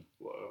conversation.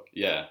 Whoa.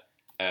 Yeah.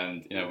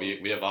 And,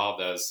 we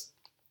evolved as,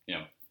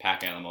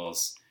 pack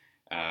animals.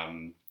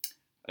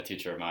 A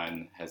teacher of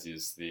mine has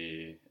used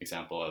the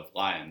example of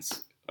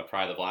lions. A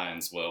pride of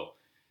lions will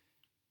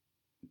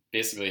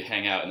basically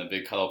hang out in a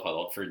big cuddle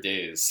puddle for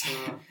days,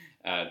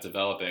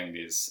 developing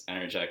these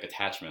energetic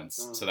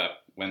attachments so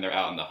that when they're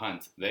out on the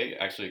hunt, they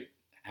actually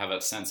have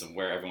a sense of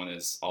where everyone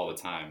is all the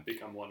time.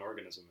 Become one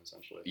organism,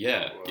 essentially.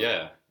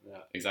 Yeah,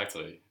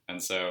 exactly.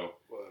 And so,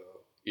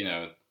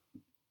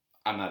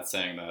 I'm not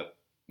saying that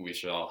we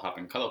should all hop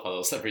in cuddle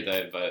puddles every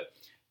day, but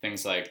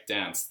things like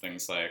dance,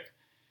 things like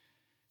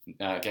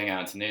getting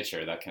out into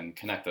nature that can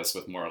connect us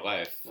with more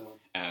life.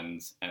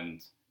 And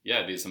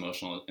these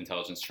emotional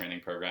intelligence training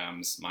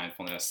programs,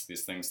 mindfulness,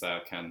 these things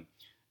that can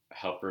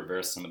help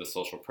reverse some of the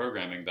social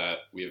programming that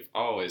we've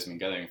always been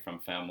getting from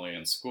family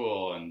and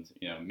school and,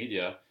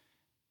 media.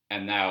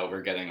 And now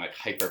we're getting like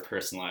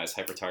hyper-personalized,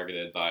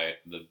 hyper-targeted by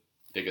the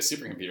biggest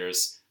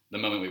supercomputers the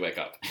moment we wake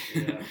up.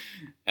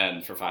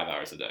 And for 5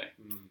 hours a day.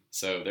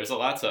 So there's a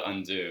lot to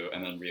undo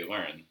and then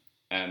relearn.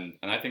 And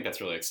I think that's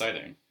really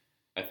exciting.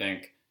 I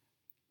think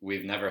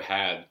we've never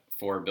had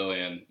 4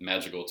 billion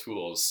magical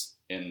tools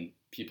in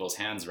people's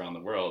hands around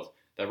the world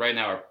that right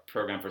now are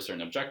programmed for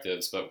certain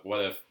objectives, but what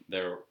if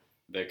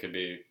they could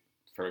be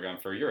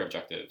programmed for your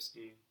objectives?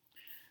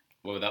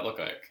 What would that look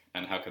like?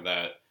 And how could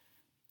that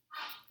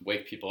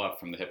wake people up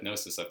from the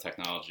hypnosis of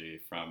technology,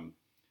 from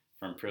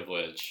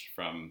privilege,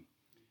 from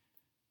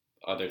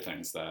other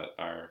things that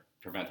are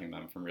preventing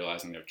them from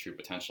realizing their true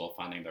potential,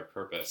 finding their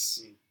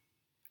purpose?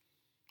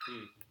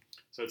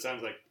 So it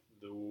sounds like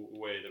the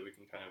way that we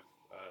can kind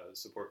of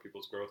support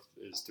people's growth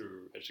is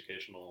through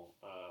educational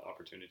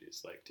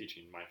opportunities, like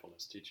teaching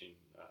mindfulness, teaching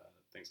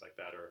things like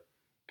that, or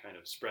kind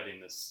of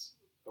spreading this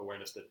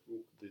awareness that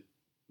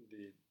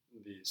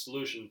the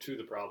solution to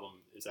the problem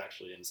is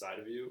actually inside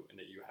of you, and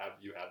that you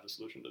have the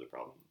solution to the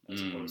problem,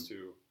 as opposed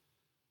to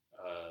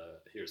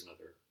here's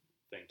another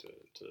thing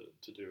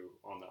to do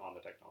on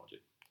the technology.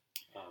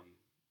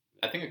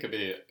 I think it could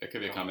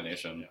be a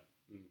combination. Yeah.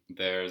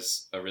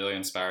 There's a really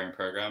inspiring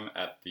program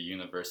at the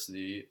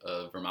University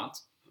of Vermont.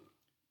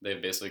 They've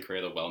basically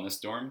created a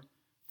wellness dorm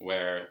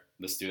where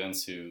the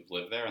students who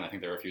live there, and I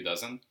think there are a few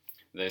dozen,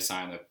 they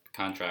sign a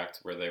contract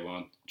where they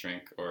won't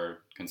drink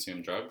or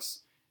consume drugs.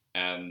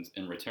 And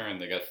in return,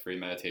 they get free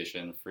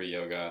meditation, free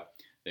yoga.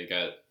 They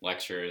get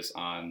lectures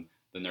on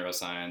the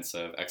neuroscience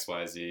of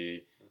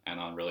XYZ and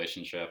on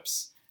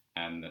relationships.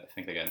 And I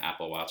think they get an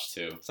Apple Watch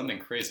too. Something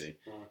crazy.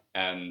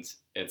 And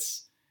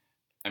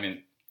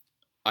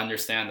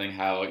understanding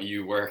how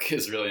you work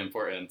is really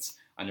important.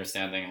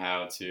 understanding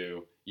how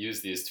to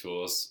use these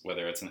tools,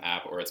 whether it's an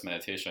app or it's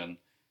meditation,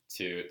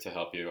 to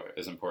help you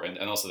is important.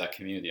 And also that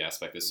community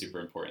aspect is super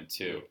important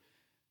too,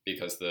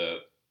 because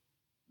the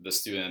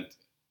student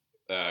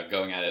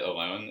going at it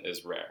alone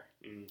is rare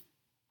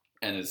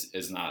and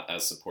is not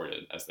as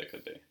supported as they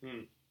could be.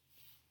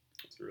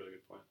 That's a really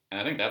good point. And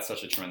I think that's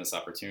such a tremendous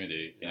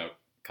opportunity. You know,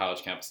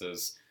 college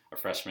campuses, a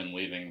freshman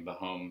leaving the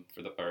home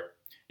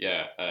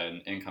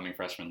an incoming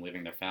freshman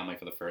leaving their family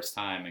for the first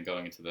time and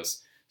going into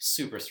this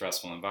super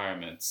stressful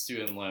environment,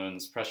 student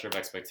loans, pressure of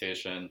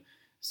expectation,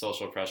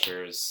 social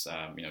pressures,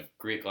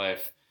 Greek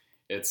life.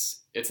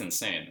 It's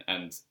insane,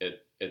 and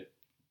it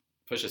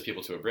pushes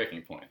people to a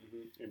breaking point.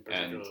 And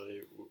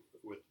particularly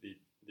with the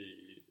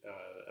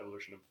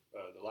evolution of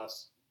the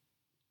last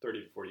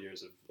 30 to 40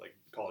 years of like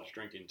college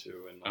drinking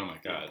too, and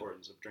the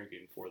importance of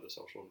drinking for the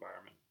social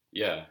environment.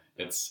 Yeah,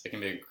 it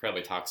can be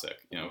incredibly toxic,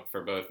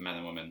 for both men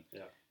and women.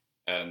 Yeah.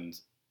 And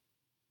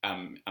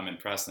I'm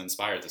impressed and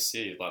inspired to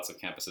see lots of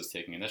campuses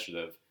taking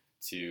initiative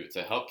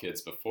to help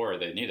kids before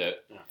they need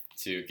it,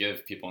 to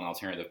give people an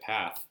alternative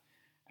path.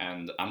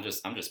 And I'm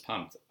just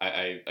pumped.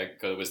 I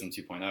go to Wisdom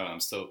 2.0 and I'm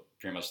still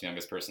pretty much the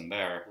youngest person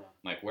there. I'm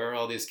like, where are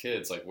all these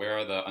kids? Like, where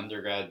are the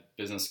undergrad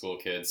business school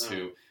kids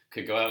who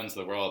could go out into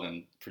the world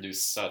and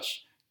produce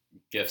such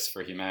gifts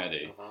for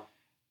humanity?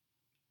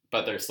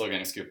 But they're still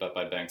getting scooped up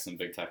by banks and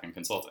big tech and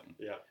consulting.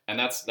 Yeah. And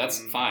that's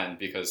fine,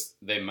 because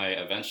they might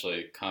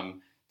eventually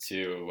come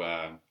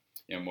to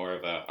more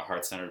of a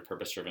heart-centered,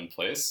 purpose-driven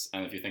place.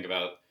 And if you think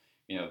about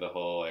the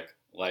whole like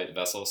light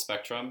vessel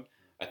spectrum,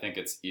 I think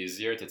it's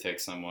easier to take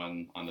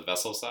someone on the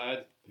vessel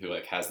side who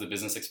like has the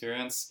business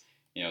experience,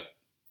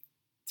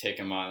 take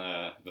them on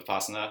a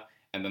Vipassana,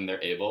 and then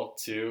they're able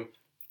to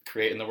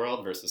create in the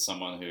world, versus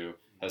someone who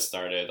has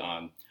started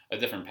on a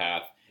different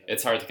path.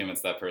 It's hard to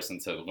convince that person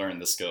to learn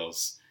the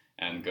skills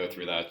and go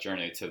through that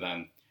journey to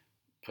then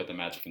put the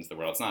magic into the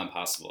world. It's not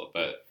impossible,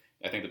 but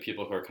I think the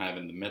people who are kind of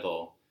in the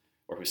middle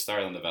or who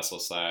start on the vessel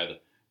side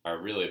are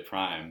really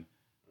prime,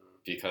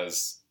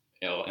 because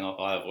in a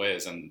lot of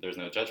ways, and there's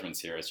no judgments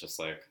here, it's just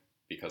like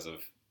because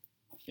of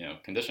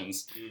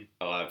conditions,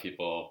 a lot of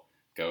people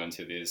go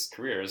into these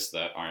careers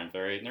that aren't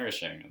very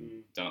nourishing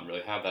and don't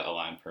really have that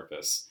aligned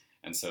purpose,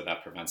 and so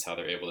that prevents how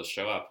they're able to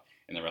show up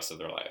in the rest of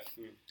their life.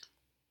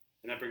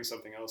 And that brings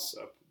something else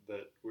up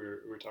that we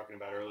were talking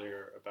about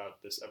earlier,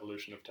 about this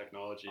evolution of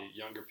technology.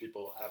 Younger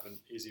people have an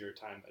easier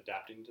time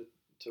adapting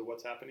to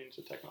what's happening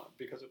to technology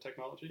because of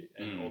technology,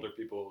 and older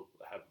people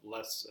have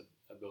less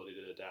ability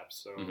to adapt.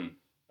 So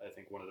I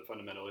think one of the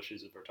fundamental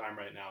issues of our time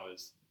right now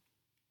is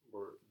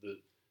we're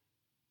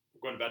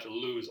going about to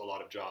lose a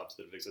lot of jobs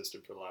that have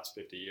existed for the last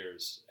 50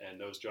 years, and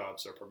those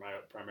jobs are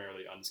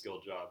primarily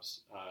unskilled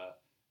jobs.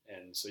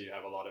 And so you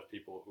have a lot of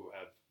people who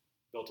have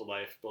built a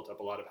life, built up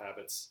a lot of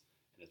habits,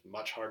 and it's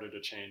much harder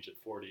to change at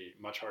 40,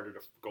 much harder to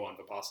go on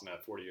Vipassana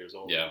at 40 years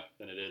old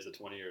than it is at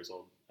 20 years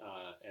old.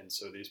 And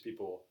so these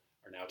people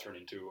are now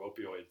turning to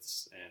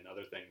opioids and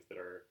other things that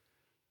are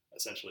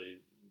essentially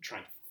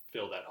trying to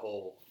fill that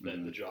hole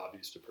that the job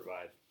used to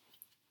provide.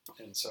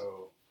 And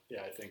so,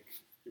 I think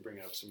you bring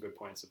up some good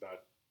points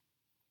about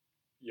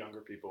younger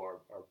people are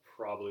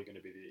probably going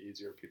to be the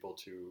easier people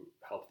to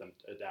help them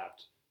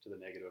adapt to the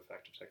negative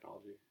effect of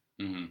technology.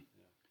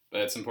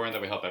 But it's important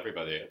that we help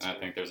everybody. And I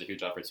think there's a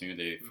huge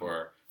opportunity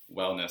for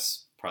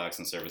wellness products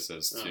and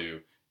services to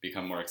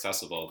become more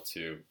accessible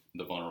to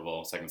the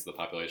vulnerable segments of the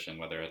population,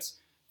 whether it's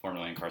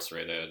formerly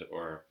incarcerated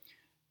or,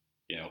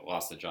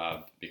 lost a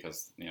job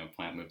because,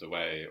 plant moved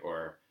away,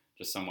 or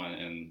just someone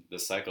in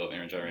this cycle of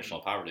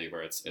intergenerational poverty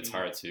where it's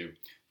hard to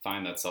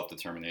find that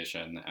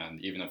self-determination.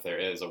 And even if there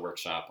is a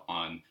workshop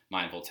on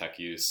mindful tech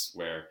use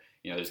where,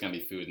 there's going to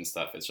be food and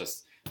stuff, it's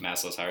just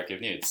Maslow's hierarchy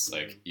of needs.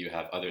 Like, you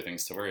have other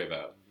things to worry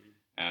about.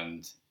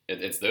 And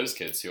it's those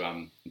kids who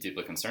I'm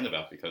deeply concerned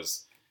about,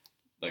 because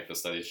like the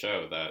studies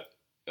show that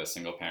a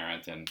single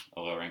parent in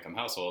a lower income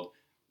household,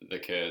 the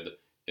kid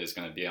is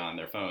going to be on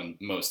their phone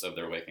most of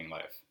their waking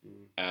life.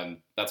 And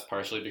that's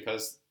partially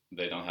because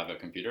they don't have a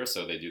computer,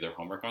 so they do their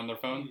homework on their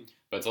phone,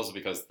 but it's also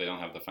because they don't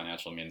have the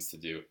financial means to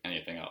do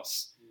anything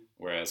else.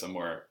 Whereas a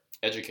more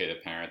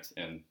educated parent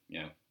in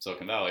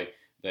Silicon Valley,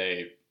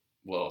 they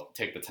will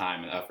take the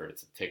time and effort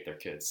to take their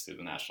kids to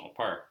the national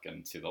park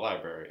and to the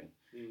library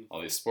and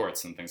all these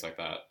sports and things like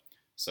that.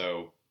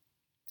 So,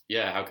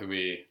 how can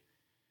we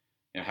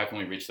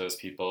reach those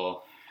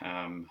people?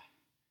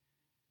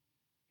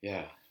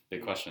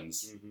 Big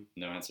questions,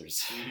 no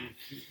answers.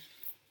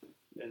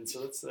 And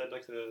so I'd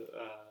like to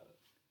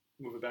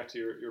move it back to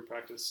your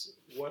practice.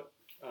 What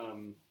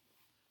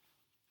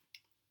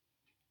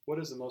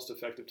is the most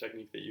effective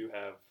technique that you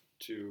have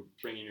to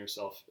bringing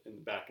yourself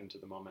back into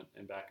the moment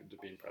and back into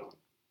being present?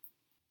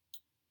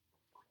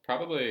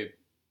 Probably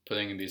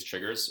putting these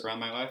triggers around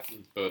my life,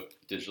 both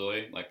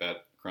digitally, like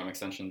that Chrome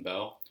extension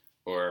bell,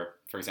 or,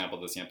 for example,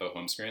 the Siempo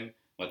home screen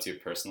lets you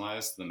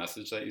personalize the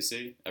message that you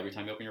see every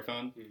time you open your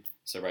phone.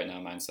 So right now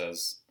mine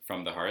says,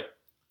 "From the heart,"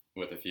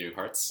 with a few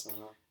hearts.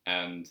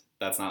 And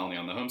that's not only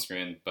on the home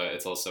screen, but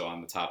it's also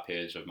on the top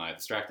page of my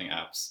distracting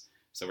apps.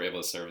 So we're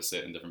able to service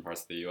it in different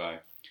parts of the UI.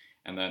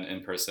 And then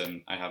in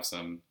person, I have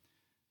some,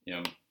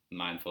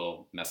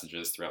 mindful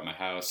messages throughout my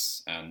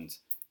house, and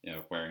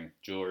wearing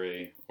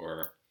jewelry,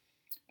 or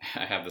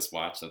I have this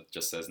watch that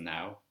just says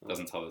now,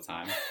 doesn't tell the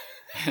time.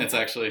 It's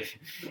actually,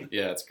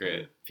 yeah, it's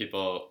great.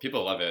 People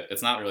love it.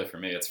 It's not really for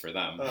me, it's for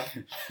them.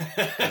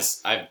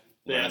 Because I've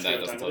learned that it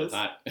doesn't tell the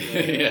time.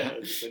 Yeah.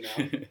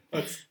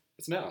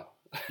 It's now.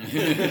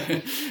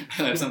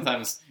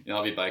 Sometimes,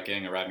 I'll be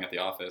biking, arriving at the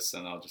office,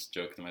 and I'll just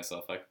joke to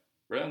myself, like,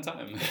 we're on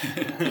time.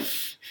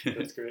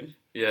 That's great.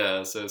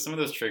 Yeah, so some of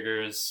those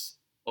triggers,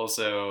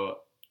 also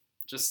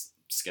just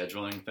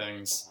scheduling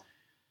things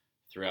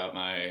throughout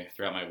my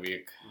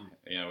week,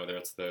 whether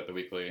it's the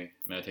weekly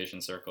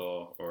meditation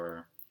circle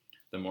or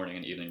the morning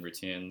and evening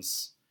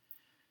routines.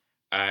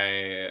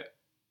 I'm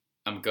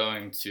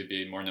going to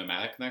be more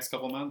nomadic the next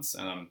couple months,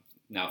 and I'm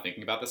now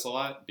thinking about this a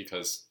lot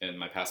because in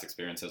my past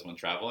experiences when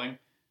traveling,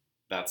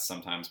 that's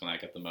sometimes when I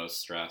get the most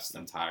stressed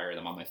and tired.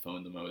 I'm on my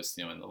phone the most,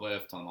 in the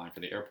lift, online for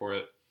the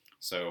airport.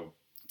 So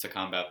to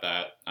combat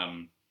that,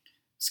 I'm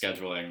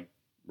scheduling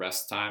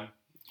rest time.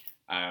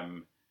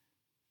 I'm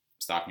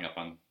stocking up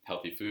on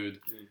healthy food.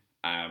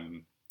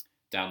 I'm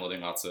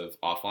downloading lots of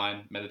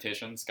offline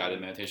meditations,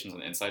 guided meditations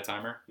on the Insight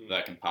Timer that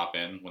I can pop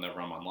in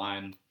whenever I'm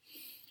online.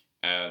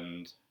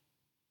 And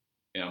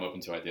I'm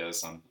open to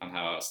ideas on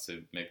how else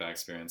to make that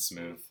experience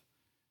smooth.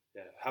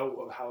 Yeah.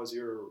 How has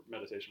your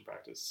meditation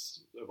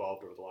practice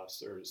evolved over the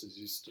last, or as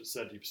you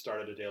said, you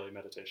started a daily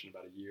meditation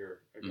about a year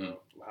ago.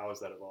 How has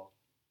that evolved?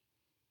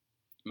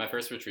 My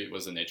first retreat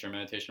was a nature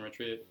meditation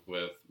retreat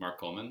with Mark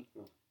Coleman.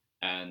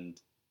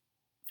 And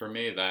for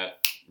me,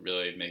 that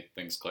really made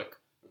things click.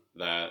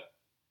 That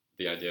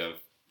the idea of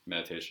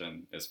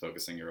meditation is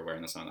focusing your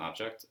awareness on an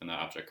object, and that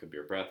object could be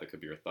your breath, it could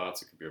be your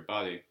thoughts, it could be your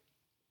body.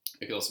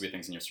 It could also be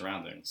things in your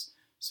surroundings.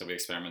 So we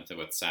experimented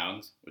with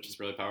sound, which is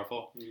really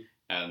powerful.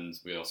 And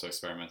we also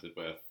experimented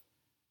with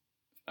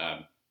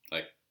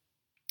like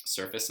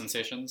surface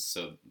sensations,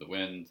 so the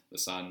wind, the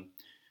sun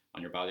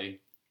on your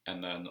body,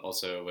 and then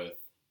also with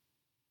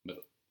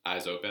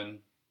eyes open,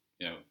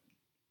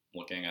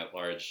 looking at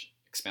large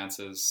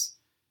expanses,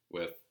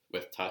 with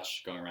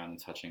touch, going around and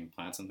touching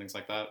plants and things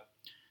like that.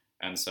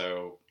 And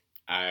so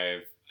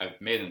I've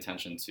made an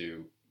intention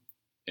to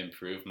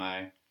improve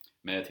my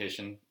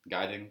meditation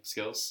guiding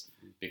skills,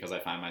 because I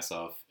find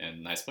myself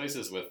in nice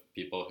places with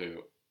people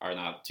who are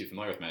not too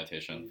familiar with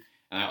meditation,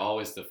 and I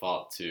always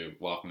default to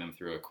walking them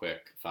through a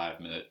quick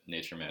 5-minute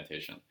nature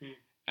meditation,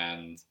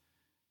 and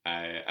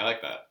I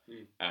like that.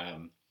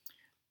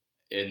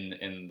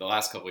 In the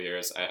last couple of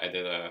years, I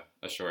did a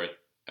short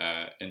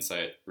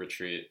insight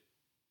retreat,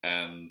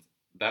 and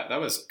that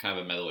was kind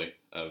of a medley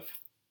of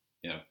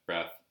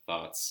breath,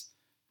 thoughts,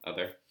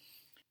 other.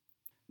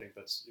 I think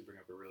you bring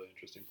up a really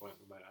interesting point.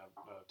 We might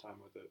have time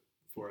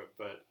for it,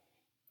 but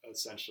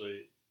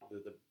essentially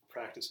the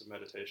practice of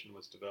meditation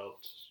was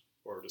developed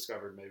or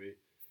discovered maybe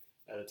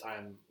at a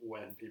time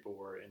when people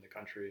were in the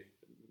country,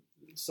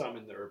 some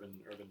in the urban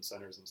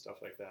centers and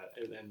stuff like that,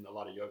 and a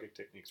lot of yogic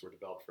techniques were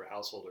developed for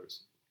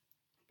householders.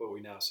 But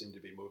we now seem to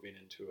be moving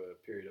into a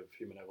period of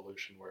human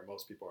evolution where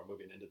most people are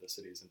moving into the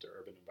cities, into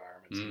urban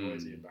environments,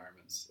 noisy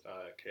environments,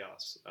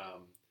 chaos,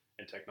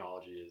 and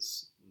technology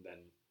is then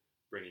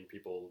bringing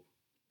people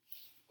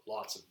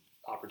lots of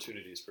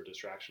opportunities for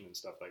distraction and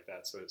stuff like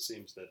that. So it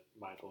seems that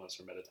mindfulness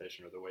or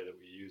meditation, or the way that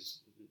we use,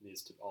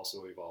 needs to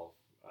also evolve,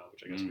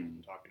 which I guess we've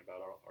been talking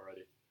about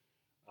already.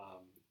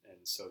 And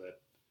so that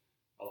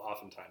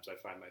oftentimes I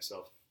find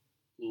myself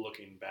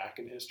looking back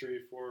in history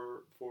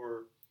for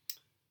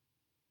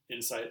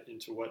insight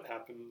into what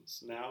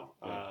happens now.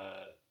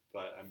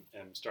 But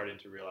I'm starting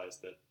to realize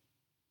that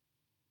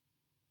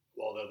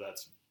although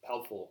that's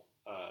helpful,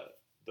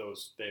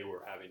 they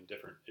were having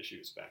different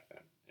issues back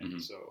then.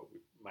 And so we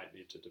might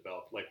need to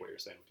develop, like what you're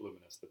saying with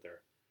Luminous, that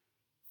they're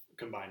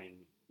combining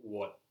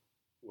what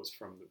was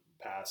from the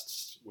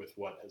past with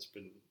what has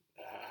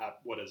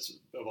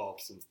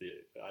evolved since the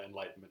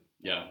Enlightenment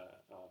in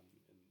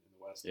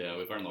the West. Yeah,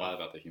 we've learned a lot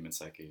about the human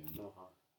psyche. And